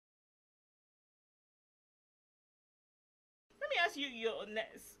ask you your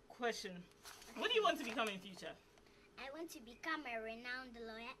next question. What do you want to become in future? I want to become a renowned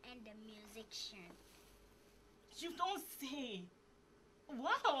lawyer and a musician. You don't say.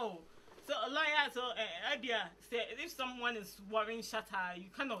 Wow. So a lawyer, so idea say if someone is worrying Shatta, you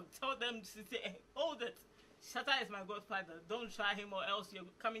cannot tell them to say, oh, that Shatta is my godfather. Don't try him or else you're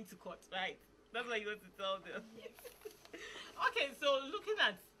coming to court, right? That's what you want to tell them. Yes. Okay, so looking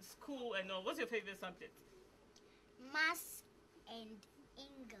at school and all, what's your favorite subject? Maths and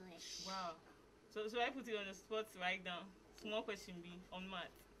English. Wow. So I put you on the spot right now. Small question B on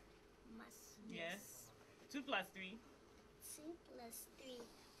math. Maths. Yes. 2 plus 3. 2 plus 3,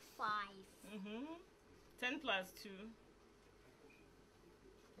 5. 10 plus 2.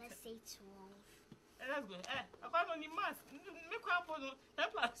 Let's say 12. That's good. Apart from the math, make her put 10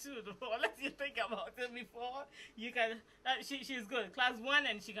 plus 2. Unless you think about it before you can. She's good. Class 1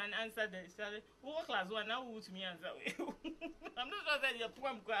 and she can answer this. What class 1? Now who to me answer? I'm not sure that your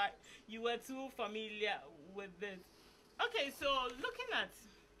poem cry. You were too familiar with this. Okay, so looking at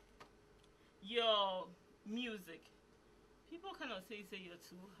your music, people cannot say you're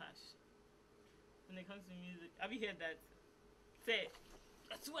too harsh when it comes to music. Have you heard that? Say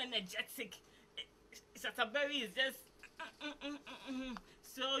you're too energetic. Shataberry is just.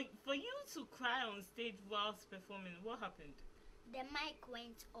 So for you to cry on stage whilst performing, what happened? The mic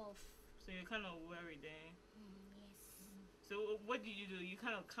went off. So you're kind of worried then. Yes. So what did you do? You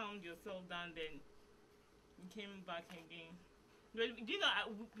kind of calmed yourself down, then you came back again. Do you know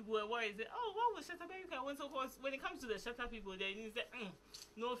people were worried? Say, oh, what was Shatta Berry went so close? When it comes to the Shatta people, they didn't say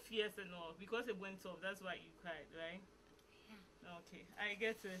no fears and all because it went off. That's why you cried, right? Yeah. Okay, I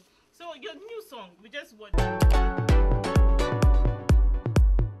get it. So your new song, we just watched.